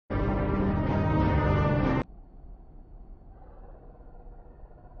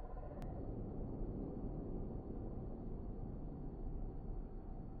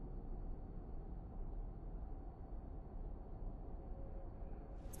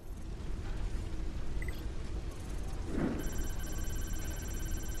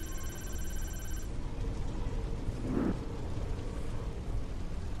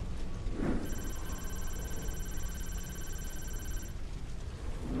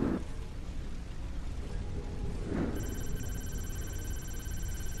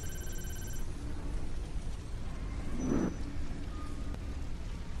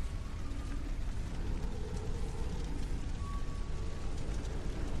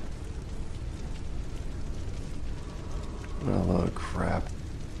What a load of crap.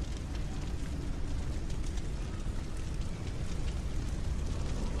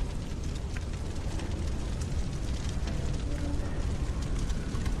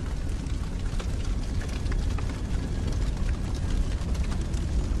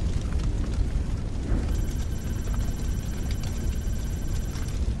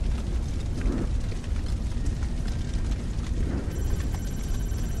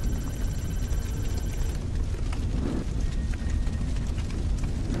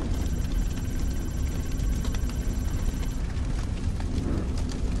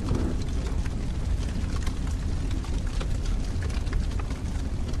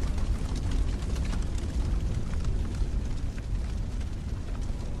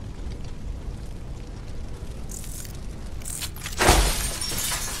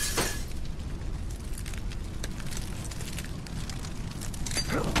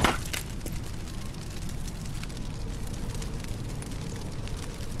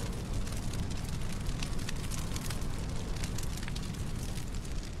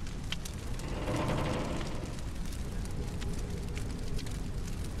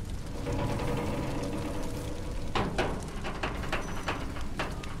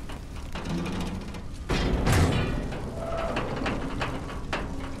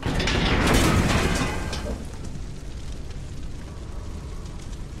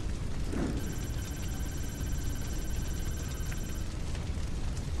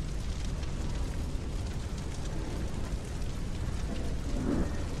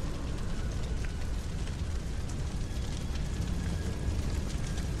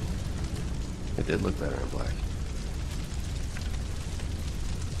 It did look better in black.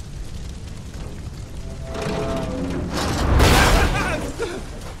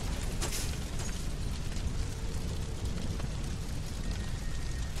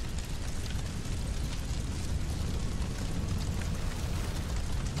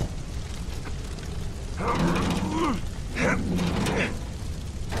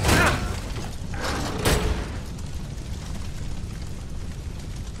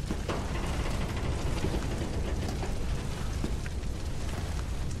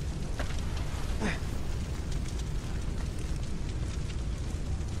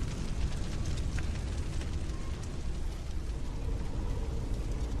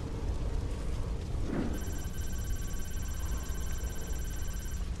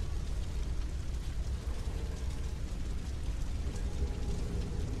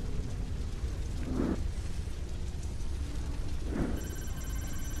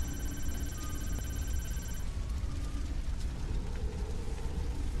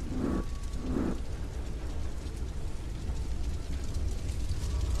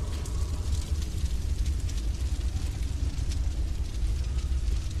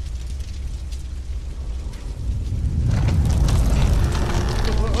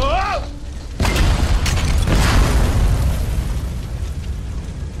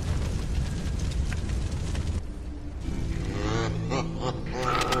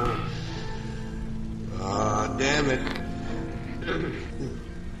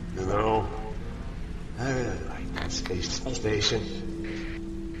 Station.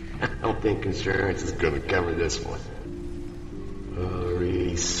 I don't think insurance is gonna cover this one. Oh,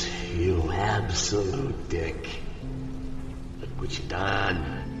 Reese, you absolute dick. Look what you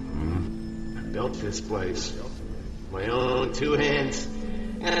done. I built this place. My own 2 hands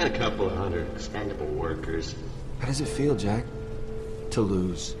and a couple of 100 expendable workers. How does it feel, Jack? To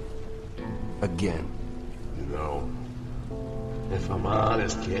lose. Again. You know, if I'm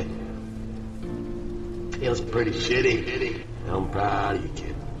honest, kid, feels pretty shitty. I'm proud of you,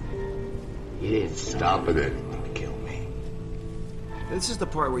 kid. You didn't stop at anything to kill me. This is the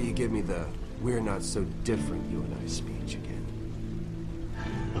part where you give me the "we're not so different, you and I" speech again.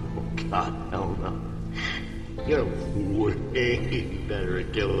 Oh, God, hell no. You're way better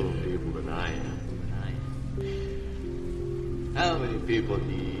at killing people than I am. How many people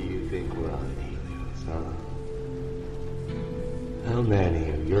do you think were on Helios, huh? How many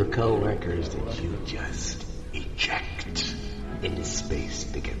of your co-workers did you just eject into space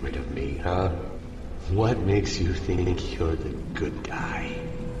to get rid of me, huh? What makes you think you're the good guy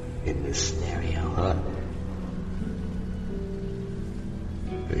in this scenario, huh?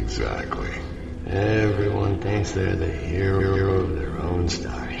 Exactly. Everyone thinks they're the hero of their own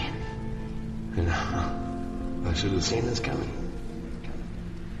story. And I should have seen this coming.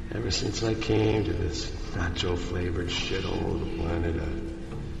 Ever since I came to this nacho-flavored shithole of a planet,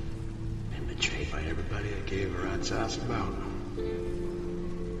 I've been betrayed by everybody I gave a rat's ass about.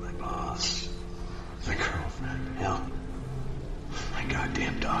 My boss, my girlfriend, hell, my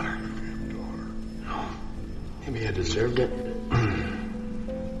goddamn daughter. No, Maybe I deserved it.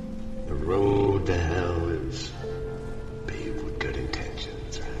 The road to hell is paved with good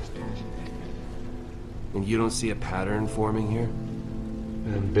intentions, right? And you don't see a pattern forming here?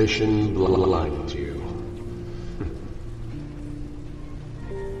 Ambition blinds you.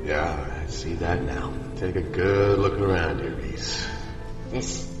 Yeah, I see that now. Take a good look around here, Reese.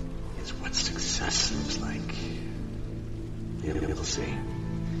 This is what success looks like. You'll see.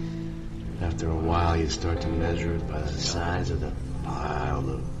 After a while, you start to measure it by the size of the pile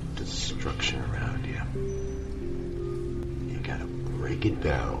of destruction around you. You gotta break it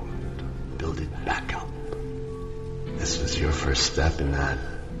down and build it back up. This was your first step in that.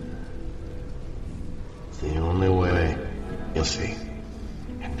 It's the only way. You'll see.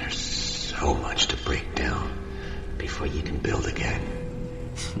 And there's so much to break down before you can build again.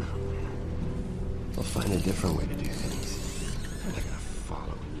 I'll find a different way to do things. I'm not gonna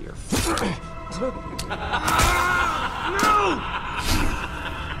follow in your No!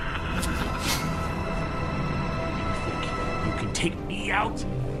 You can take me out,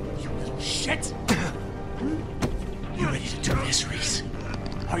 you little shit? You ready to do this, Reese?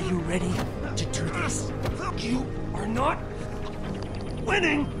 Are you ready to do this? You are not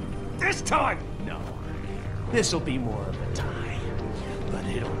winning this time! No. This'll be more of a tie. But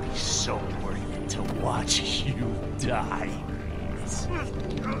it'll be so worth it to watch you die.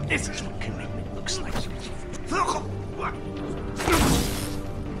 This is what commitment looks like.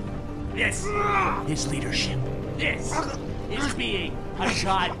 This is leadership. This is being a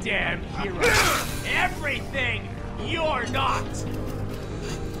goddamn hero. Everything you're not.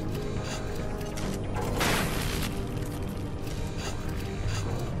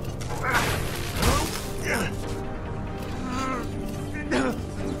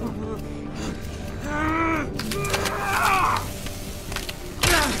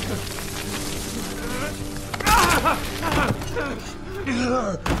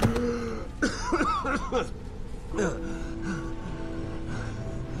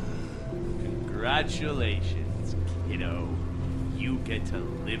 Congratulations, kiddo. You get to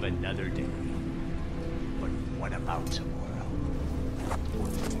live another day. But what about tomorrow? Or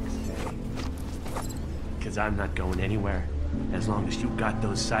the next day? Because I'm not going anywhere as long as you got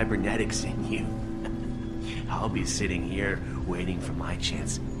those cybernetics in you. I'll be sitting here waiting for my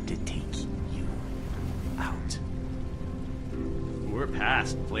chance to take you out. We're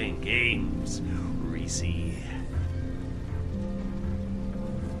past playing games, Reese.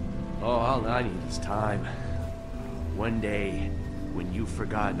 Oh, all I need is time. One day, when you've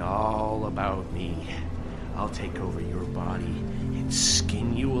forgotten all about me, I'll take over your body and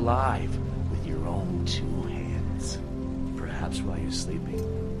skin you alive with your own two hands. Perhaps while you're sleeping,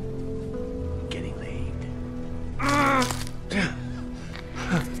 getting laid.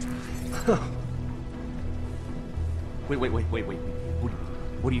 Wait.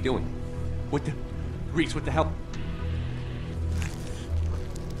 What are you doing? What the... Reese, what the hell?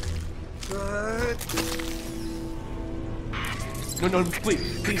 No,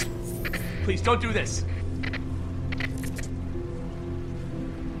 please, don't do this.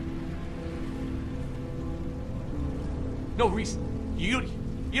 No, Reese, you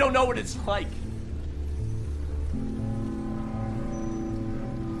don't know what it's like.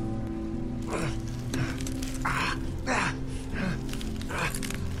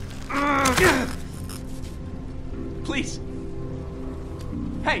 Please.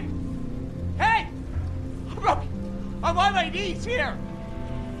 Hey! I'm on my knees here!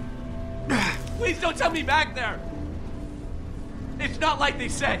 Please don't tell me back there! It's not like they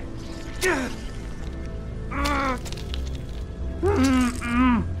said.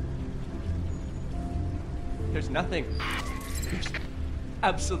 There's nothing. There's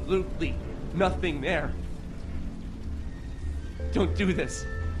absolutely nothing there. Don't do this.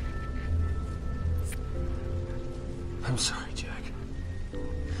 I'm sorry, Jack.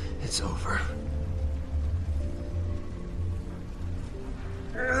 It's over.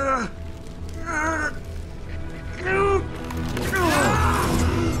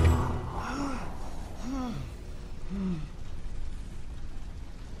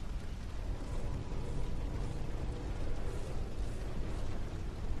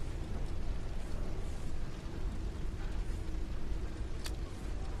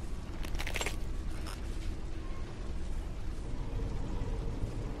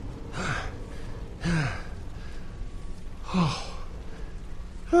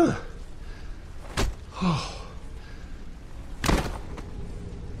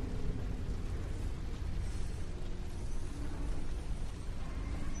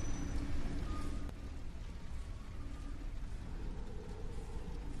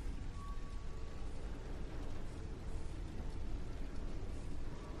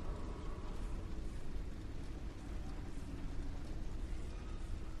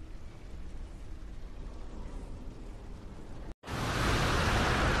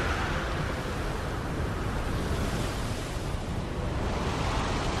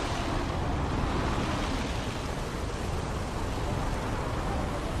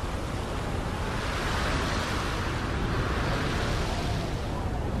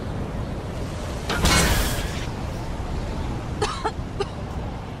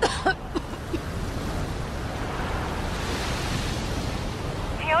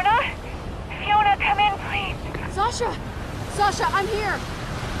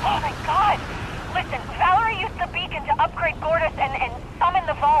 Oh my god! Listen, Valerie used the beacon to upgrade Gortys and summon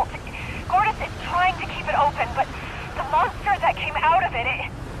the vault. Gortys is trying to keep it open, but the monster that came out of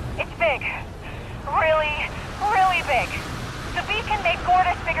it's big. Really, really big. The beacon made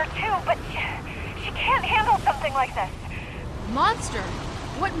Gortys bigger too, but she can't handle something like this. Monster?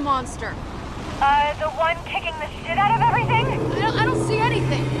 What monster? The one kicking the shit out of everything? I don't see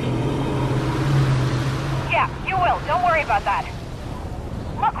anything. Yeah, you will. Don't worry about that.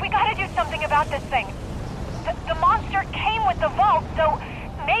 Look, we gotta do something about this thing. The monster came with the vault, so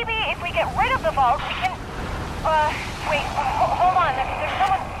maybe if we get rid of the vault, we can... wait, hold on. There's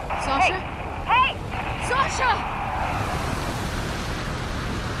someone... Sasha? Hey! Sasha!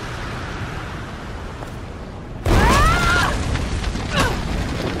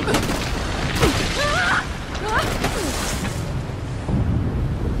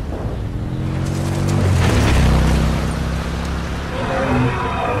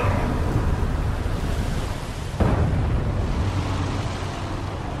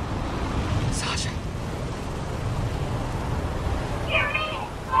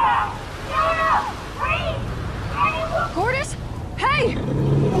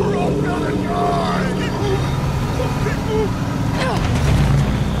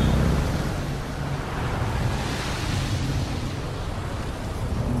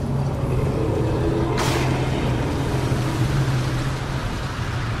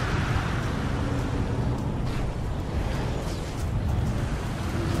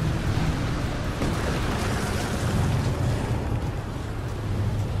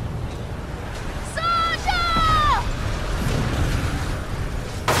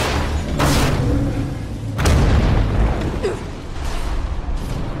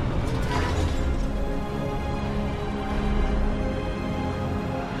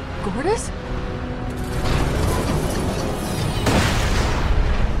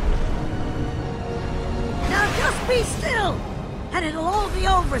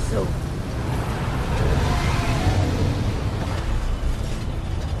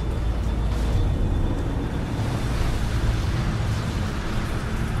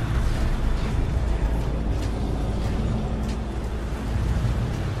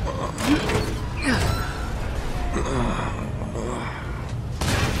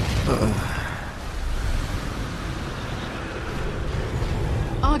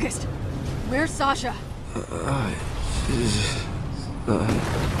 August, where's Sasha?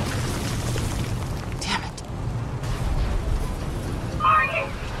 Damn it. Morgan,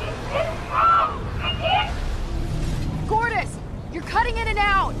 it's wrong! I can't... Gortys, you're cutting in and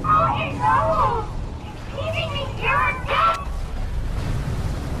out! Oh, no! It's keeping me here or death!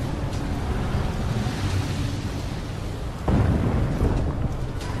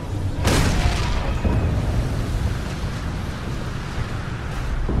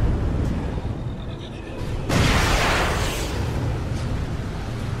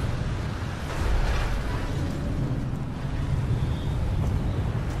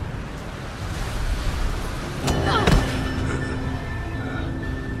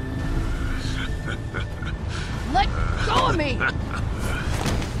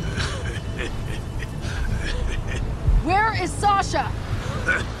 Where is Sasha?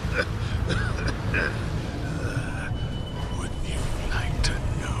 Wouldn't you like to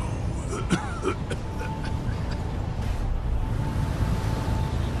know?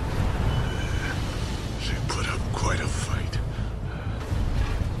 She put up quite a fight.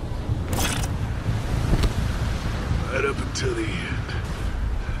 Right up until the end.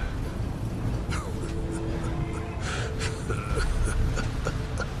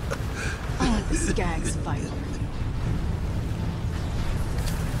 Skag's fight.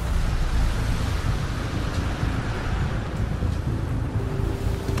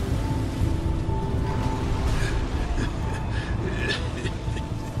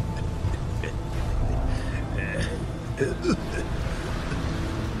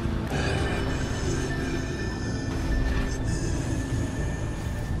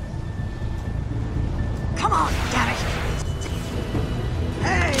 Come on, damn it!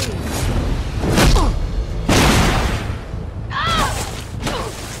 Hey!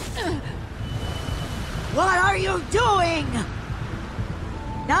 What are you doing?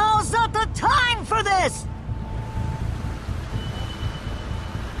 Now's not the time for this!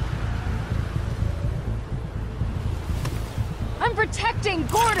 I'm protecting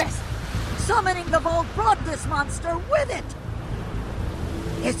Gortys! Summoning the vault brought this monster with it!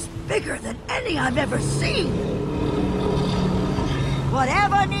 It's bigger than any I've ever seen!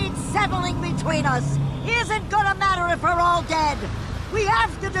 Whatever needs settling between us isn't gonna matter if we're all dead! We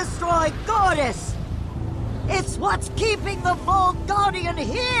have to destroy Gortys! It's what's keeping the Vault Guardian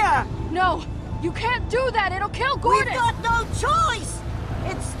here! No! You can't do that! It'll kill Gordon! We've got no choice!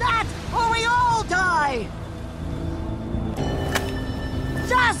 It's that or we all die!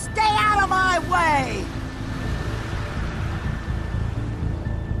 Just stay out of my way!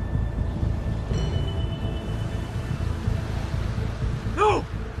 No!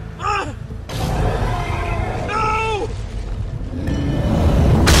 No! No!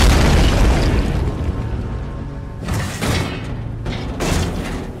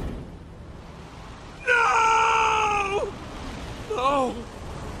 No!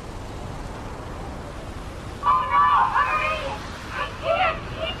 Oh no, hurry! I can't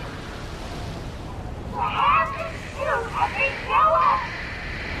keep... What happened to every killer?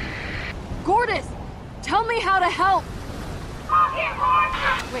 Gordis! Tell me how to help! Rocket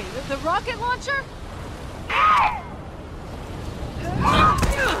launcher! Wait, the rocket launcher? Yes!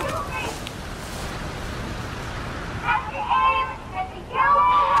 Have to aim at the yellow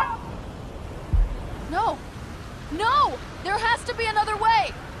one! No! No! There has to be another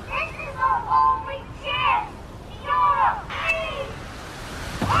way! This is our only chance! Fiona, please!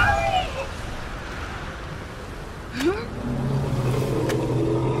 Hurry!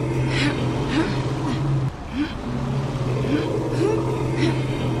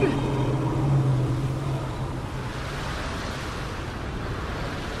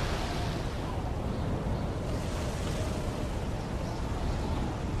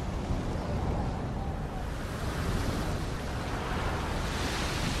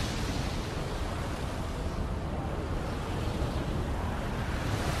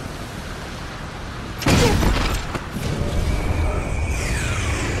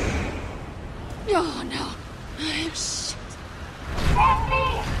 Oh no. Shit. Let me!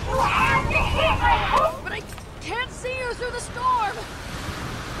 You have to hit my hook! But I can't see you through the storm!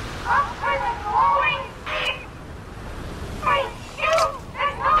 Up for the glowing stick! Wait, shoot!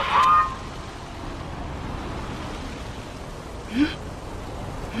 There's no time!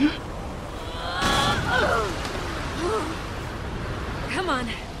 Come on.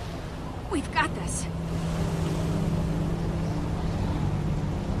 We've got this.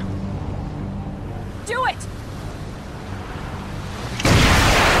 Do it!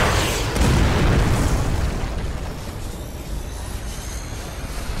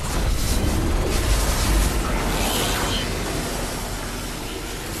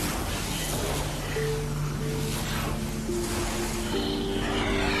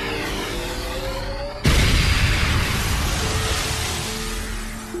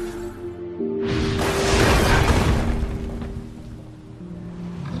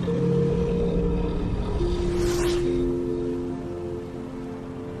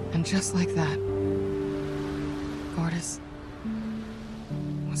 And just like that, Gordis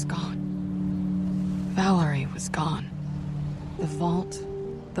was gone. Valerie was gone. The vault,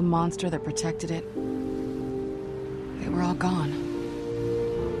 the monster that protected it, they were all gone.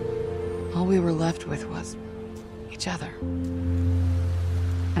 All we were left with was each other.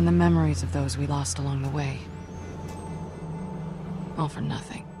 And the memories of those we lost along the way. All for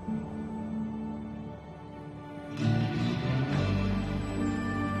nothing.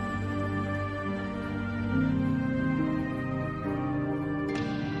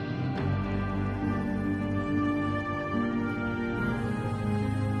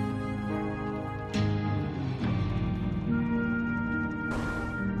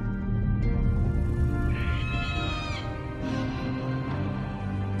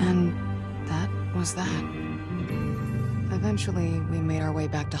 And that was that. Eventually, we made our way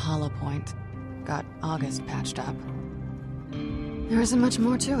back to Hollow Point. Got August patched up. There isn't much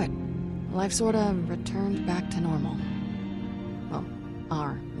more to it. Life sorta returned back to normal. Well,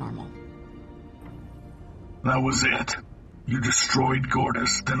 our normal. That was it. You destroyed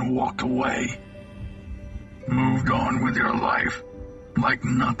Gordis, then walked away. Moved on with your life, like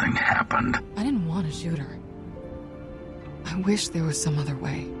nothing happened. I didn't want to shoot her. I wish there was some other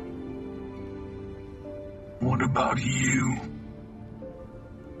way. What about you?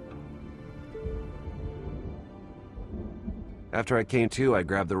 After I came to, I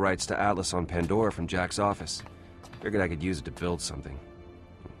grabbed the rights to Atlas on Pandora from Jack's office. Figured I could use it to build something.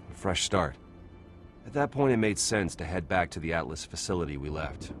 A fresh start. At that point, it made sense to head back to the Atlas facility we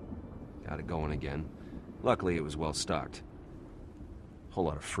left. Got it going again. Luckily, it was well stocked. Whole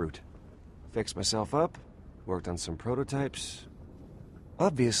lot of fruit. Fixed myself up, worked on some prototypes.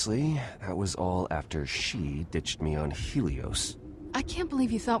 Obviously, that was all after she ditched me on Helios. I can't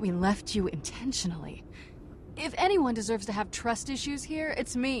believe you thought we left you intentionally. If anyone deserves to have trust issues here,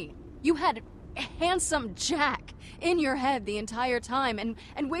 it's me. You had handsome Jack. in your head the entire time and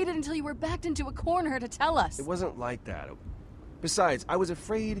waited until you were backed into a corner to tell us. It wasn't like that. Besides, I was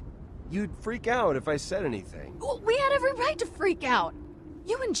afraid you'd freak out if I said anything. Well, we had every right to freak out.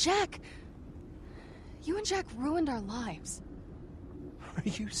 You and Jack ruined our lives. Are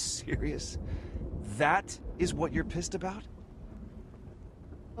you serious? That is what you're pissed about?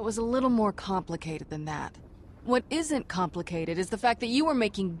 It was a little more complicated than that. What isn't complicated is the fact that you were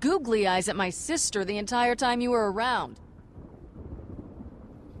making googly eyes at my sister the entire time you were around.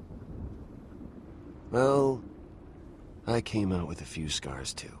 Well, I came out with a few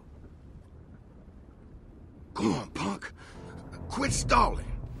scars too. Come on, punk. Quit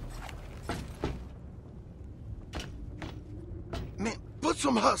stalling. Man, put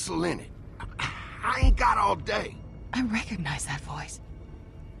some hustle in it. I ain't got all day. I recognize that voice.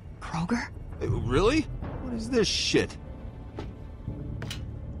 Kroger? Really? What is this shit?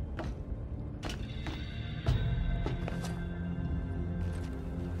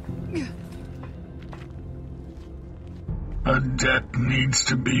 A debt needs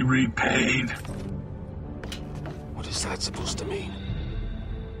to be repaid. What is that supposed to mean?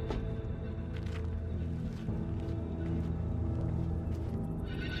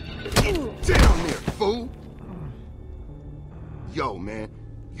 Down there, fool! Yo, man,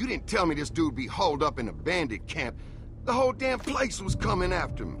 you didn't tell me this dude be holed up in a bandit camp. The whole damn place was coming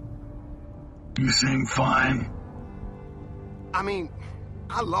after me. You seem fine. I mean,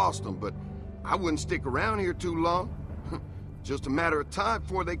 I lost them, but I wouldn't stick around here too long. Just a matter of time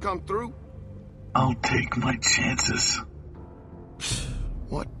before they come through. I'll take my chances.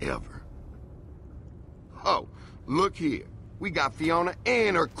 Whatever. Oh, look here. We got Fiona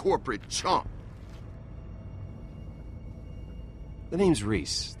and her corporate chump. The name's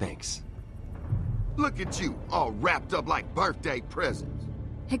Reese, thanks. Look at you, all wrapped up like birthday presents.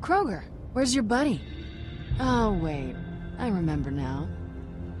 Hey, Kroger, where's your buddy? Oh, wait. I remember now.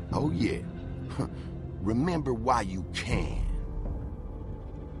 Oh, yeah. Remember why you can.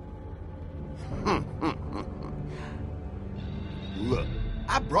 Look,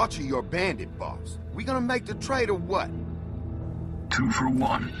 I brought you your bandit boss. We gonna make the trade or what? 2 for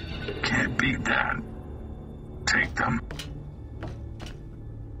 1. Can't beat that. Take them.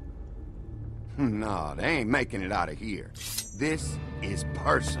 No, they ain't making it out of here. This is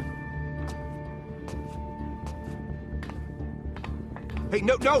personal. Hey,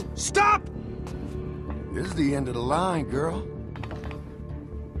 no, stop! This is the end of the line, girl.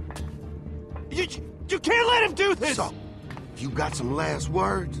 You can't let him do this! So, you got some last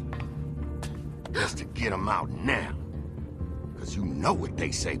words? Best to get them out now. Because you know what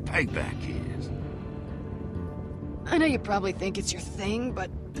they say payback is. I know you probably think it's your thing, but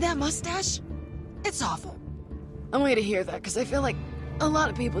that mustache? It's awful. I want you to hear that, because I feel like a lot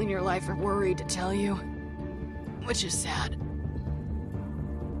of people in your life are worried to tell you. Which is sad.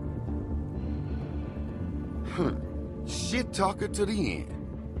 Shit talker to the end.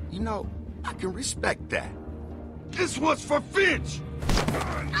 You know, I can respect that. This one's for Finch!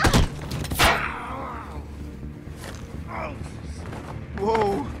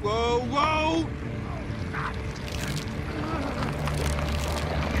 Whoa, whoa, whoa!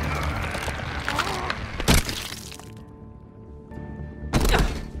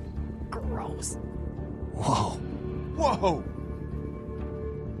 Gross. Whoa. Whoa!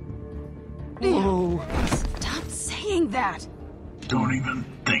 Whoa. Stop saying that! Don't even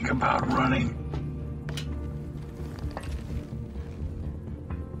think about running.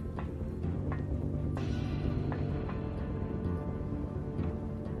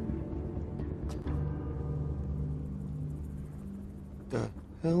 The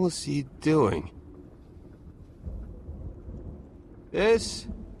hell is he doing? This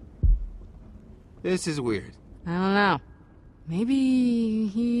is weird. I don't know. Maybe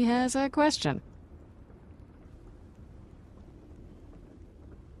he has a question.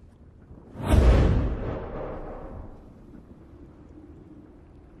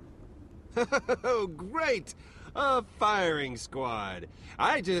 Oh, great! A firing squad.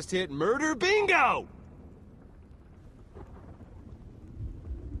 I just hit murder bingo!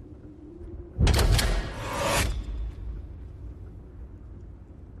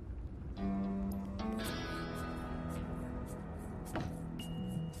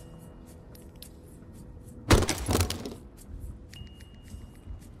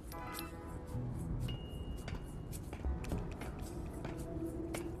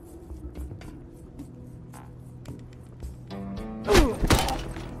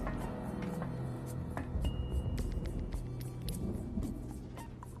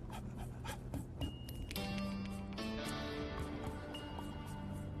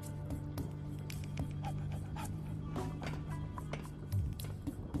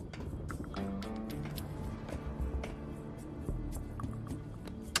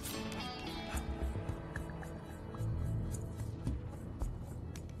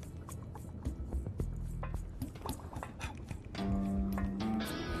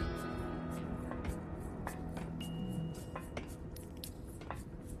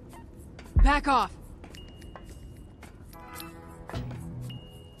 Back off.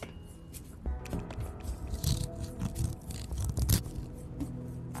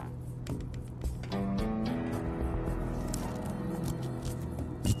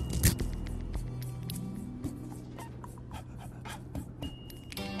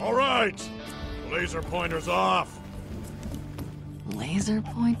 All right, laser pointers off. Laser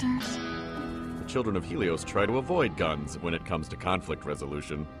pointers? The children of Helios try to avoid guns when it comes to conflict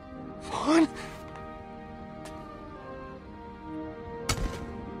resolution. What?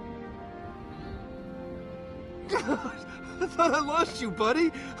 I thought I lost you,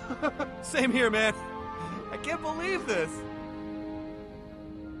 buddy. Same here, man. I can't believe this.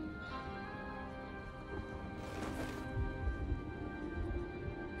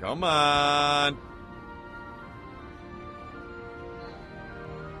 Come on.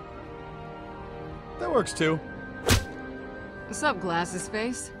 That works too. What's up, glasses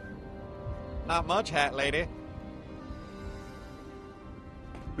face? Not much, hat lady.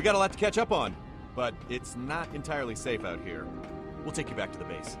 We got a lot to catch up on, but it's not entirely safe out here. We'll take you back to the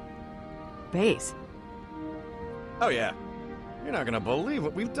base. Base? Oh yeah. You're not gonna believe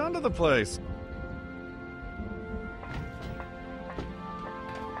what we've done to the place.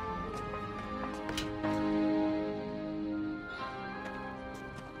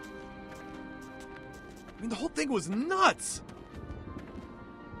 I mean, the whole thing was nuts!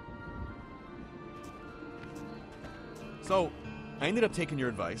 So, I ended up taking your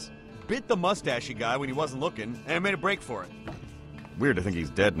advice, bit the mustachy guy when he wasn't looking, and made a break for it. Weird to think he's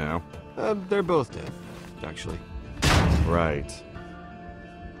dead now. They're both dead, actually. Right.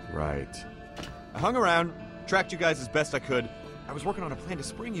 Right. I hung around, tracked you guys as best I could. I was working on a plan to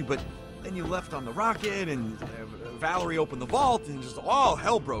spring you, but then you left on the rocket, and Valerie opened the vault, and just all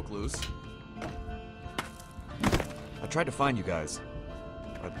hell broke loose. I tried to find you guys,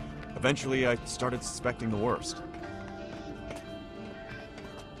 but eventually I started suspecting the worst.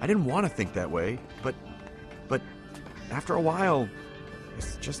 I didn't want to think that way, but after a while,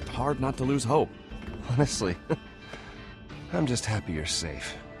 it's just hard not to lose hope. Honestly, I'm just happy you're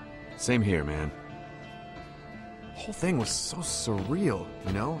safe. Same here, man. The whole thing was so surreal,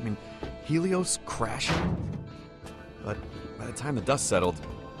 you know? I mean, Helios crashing, but by the time the dust settled,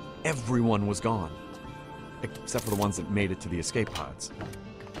 everyone was gone. Except for the ones that made it to the escape pods.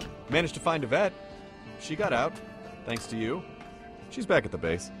 Managed to find Yvette. She got out, thanks to you. She's back at the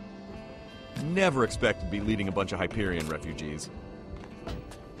base. Never expected to be leading a bunch of Hyperion refugees.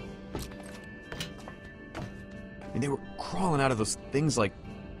 And they were crawling out of those things like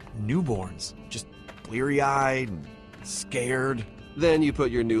newborns. Just bleary-eyed and scared. Then you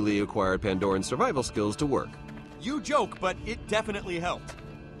put your newly acquired Pandoran survival skills to work. You joke, but it definitely helped.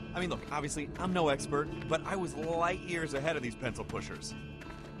 I mean, look, obviously, I'm no expert, but I was light years ahead of these pencil pushers.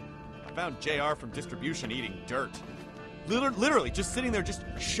 I found JR from distribution eating dirt. Literally, just sitting there, just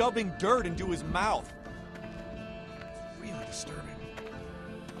shoving dirt into his mouth. It's really disturbing.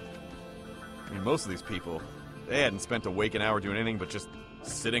 I mean, most of these people, they hadn't spent a waking hour doing anything but just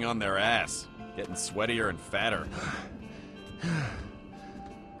sitting on their ass, getting sweatier and fatter.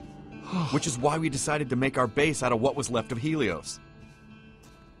 Which is why we decided to make our base out of what was left of Helios.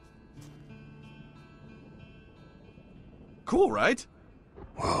 Cool, right?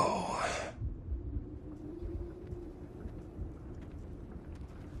 Whoa.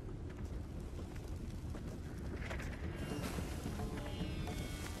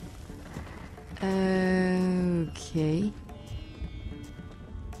 Okay.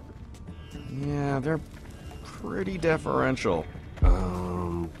 Yeah, they're pretty deferential.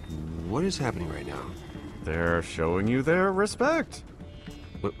 What is happening right now? They're showing you their respect.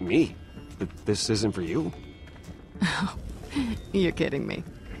 What, me? This isn't for you? You're kidding me.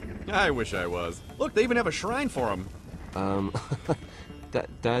 I wish I was. Look, they even have a shrine for him.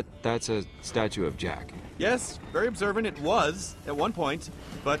 That's a statue of Jack. Yes, very observant it was at one point,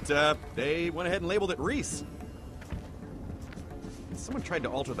 but they went ahead and labeled it Reese. Someone tried to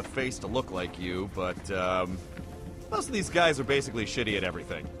alter the face to look like you, but most of these guys are basically shitty at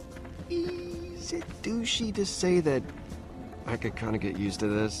everything. Is it douchey to say that I could kind of get used to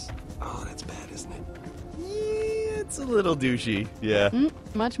this? Oh, that's bad, isn't it? Yeah, it's a little douchey, yeah.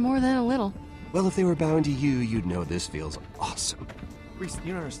 Much more than a little. Well, if they were bound to you, you'd know this feels awesome. Reese,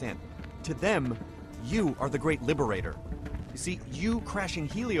 you don't understand. To them, you are the great liberator. You see, you crashing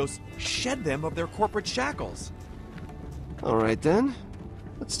Helios shed them of their corporate shackles. All right, then.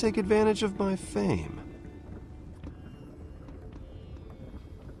 Let's take advantage of my fame.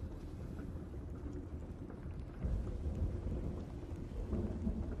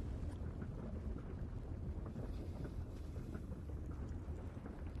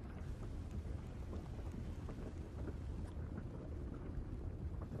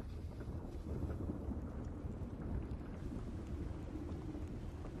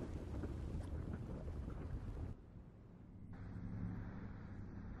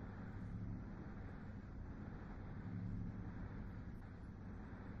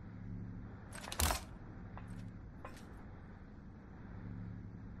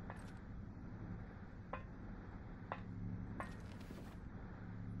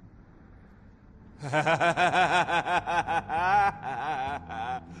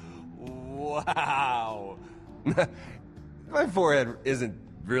 Wow. My forehead isn't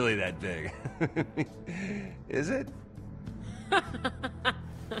really that big. Is it?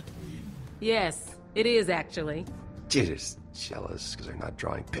 Yes, it is actually. You're just jealous because they're not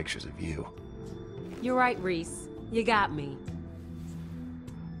drawing pictures of you. You're right, Reese. You got me.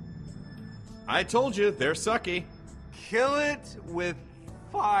 I told you, they're sucky. Kill it with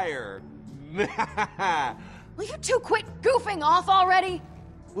fire. Will you two quit goofing off already?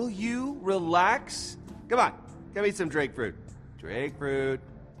 Will you relax? Come on, come eat some Drake fruit. Drake fruit.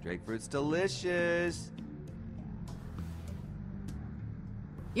 Drake fruit's delicious.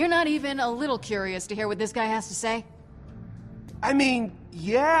 You're not even a little curious to hear what this guy has to say? I mean,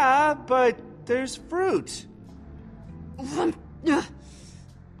 yeah, but there's fruit.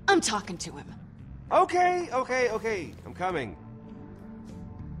 I'm talking to him. Okay. I'm coming.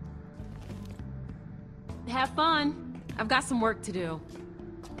 Have fun. I've got some work to do.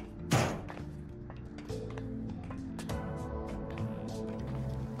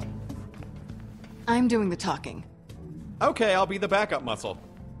 I'm doing the talking. Okay, I'll be the backup muscle.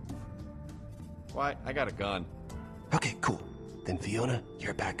 Why, I got a gun. Okay, cool. Then Fiona,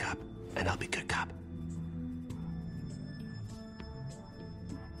 you're bad cop, and I'll be good cop.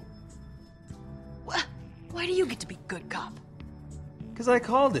 Why do you get to be good cop? Because I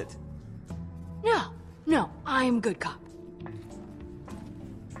called it. No, I'm good cop.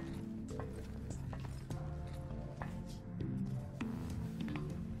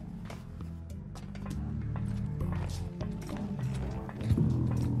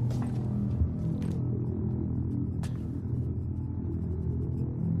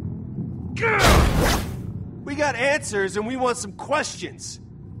 We got answers and we want some questions.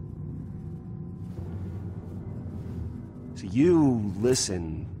 So you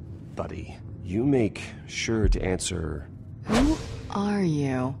listen, buddy. You make sure to answer. Who are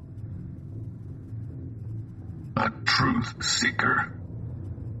you? A truth seeker.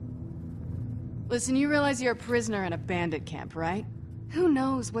 Listen, you realize you're a prisoner in a bandit camp, right? Who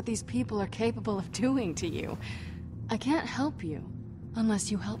knows what these people are capable of doing to you? I can't help you unless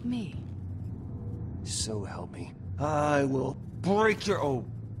you help me. So help me. I will break your... Oh,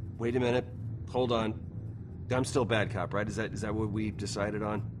 wait a minute. Hold on. I'm still bad cop, right? Is that what we decided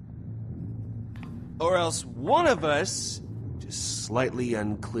on? Or else one of us, just slightly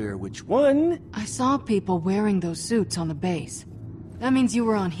unclear which one... I saw people wearing those suits on the base. That means you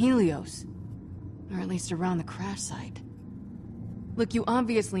were on Helios. Or at least around the crash site. Look, you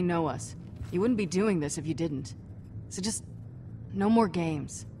obviously know us. You wouldn't be doing this if you didn't. So just... no more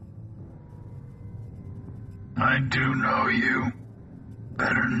games. I do know you.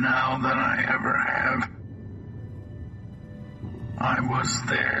 Better now than I ever have. I was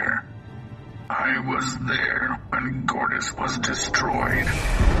there. I was there when Gortys was destroyed.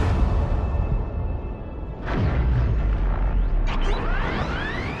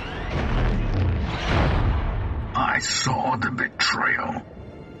 I saw the betrayal.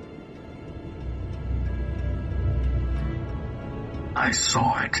 I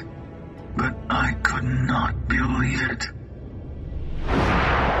saw it, but I could not believe it.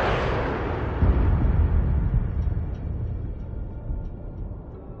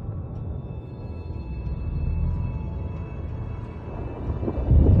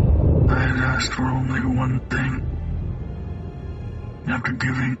 I had asked for only one thing. After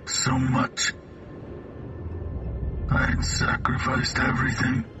giving so much, I had sacrificed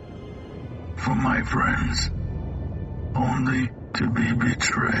everything for my friends, only to be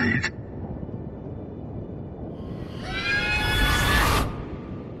betrayed.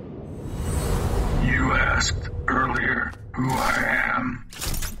 You asked earlier who I am.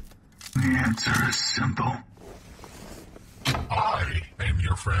 The answer is simple. I am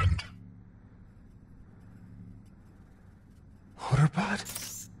your friend.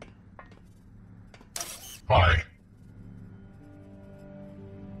 Waterbot? Hi.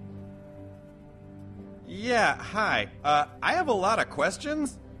 Yeah, hi. I have a lot of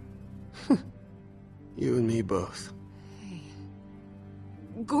questions. You and me both. Hey.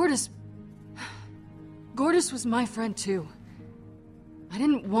 Gortys was my friend too. I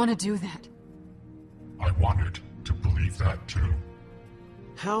didn't want to do that. I wanted to believe that too.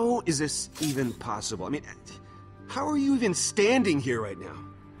 How is this even possible? I mean, how are you even standing here right now?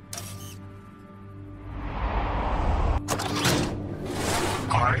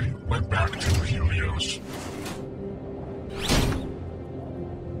 I went back to Helios.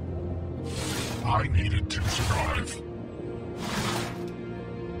 I needed to survive.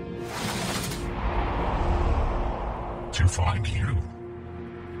 To find you.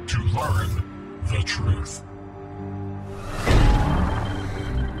 To learn The truth.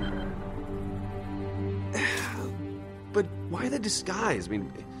 But why the disguise? I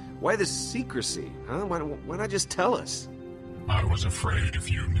mean, why the secrecy? Huh? Why not just tell us? I was afraid if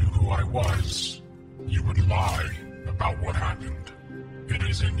you knew who I was, you would lie about what happened. It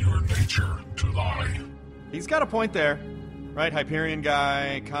is in your nature to lie. He's got a point there. Right, Hyperion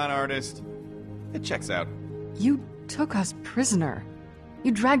guy, con artist. It checks out. You took us prisoner.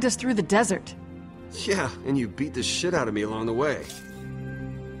 You dragged us through the desert. Yeah, and you beat the shit out of me along the way.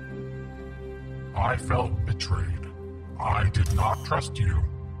 I felt betrayed. I did not trust you.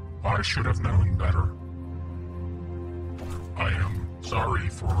 I should have known better. I am sorry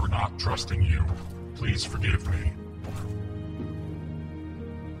for not trusting you. Please forgive me.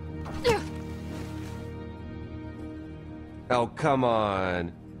 Oh, come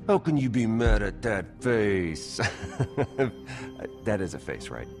on. How can you be mad at that face? That is a face,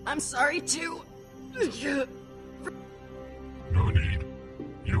 right? I'm sorry, too. No need.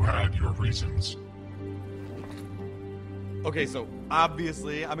 You had your reasons. Okay, so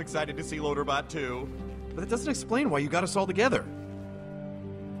obviously I'm excited to see Loaderbot too, but it doesn't explain why you got us all together.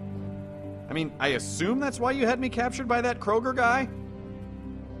 I mean, I assume that's why you had me captured by that Kroger guy?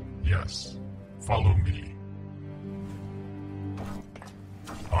 Yes. Follow me.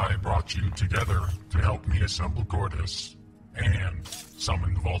 I brought you together to help me assemble Gortys and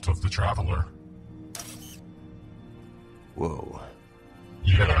summon the Vault of the Traveler. Whoa.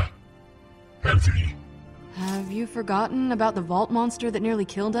 Yeah. Heavy. Have you forgotten about the vault monster that nearly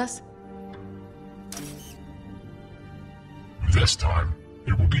killed us? This time,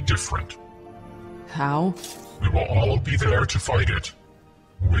 it will be different. How? We will all be there to fight it.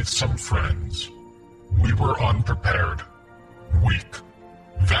 With some friends. We were unprepared. Weak.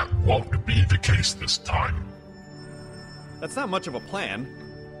 That won't be the case this time. That's not much of a plan.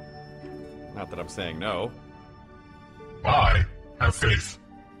 Not that I'm saying no. I have faith.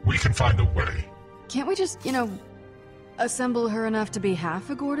 We can find a way. Can't we just, assemble her enough to be half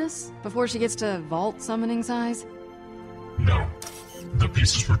a Gortys before she gets to vault summoning size? No. The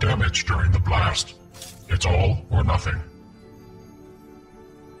pieces were damaged during the blast. It's all or nothing.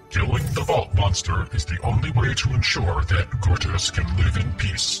 Killing the vault monster is the only way to ensure that Gortys can live in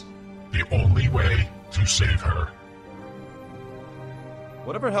peace. The only way to save her.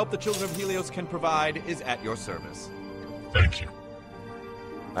 Whatever help the Children of Helios can provide is at your service. Thank you.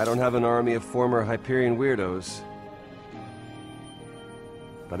 I don't have an army of former Hyperion weirdos.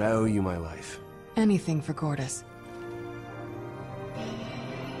 But I owe you my life. Anything for Gortys.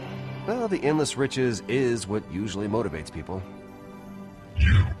 Well, the endless riches is what usually motivates people.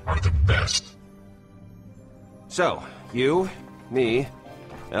 You are the best. So, you, me,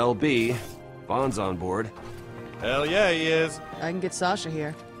 LB, Bond's on board. Hell yeah, he is. I can get Sasha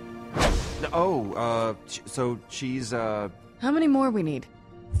here. Oh, so she's, How many more we need?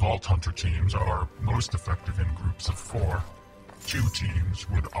 Vault Hunter teams are most effective in groups of 4. 2 teams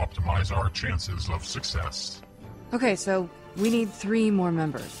would optimize our chances of success. Okay, so we need 3 more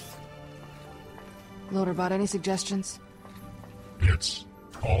members. Loaderbot, any suggestions? It's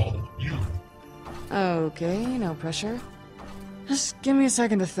all you. Okay, no pressure. Just give me a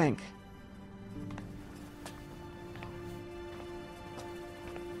second to think.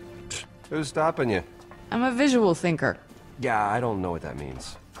 Who's stopping you? I'm a visual thinker. Yeah, I don't know what that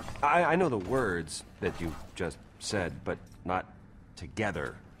means. I know the words that you just said, but not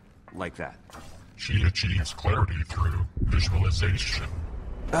together like that. She achieves clarity through visualization.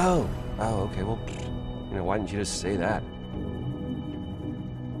 Oh, okay, well, why didn't you just say that?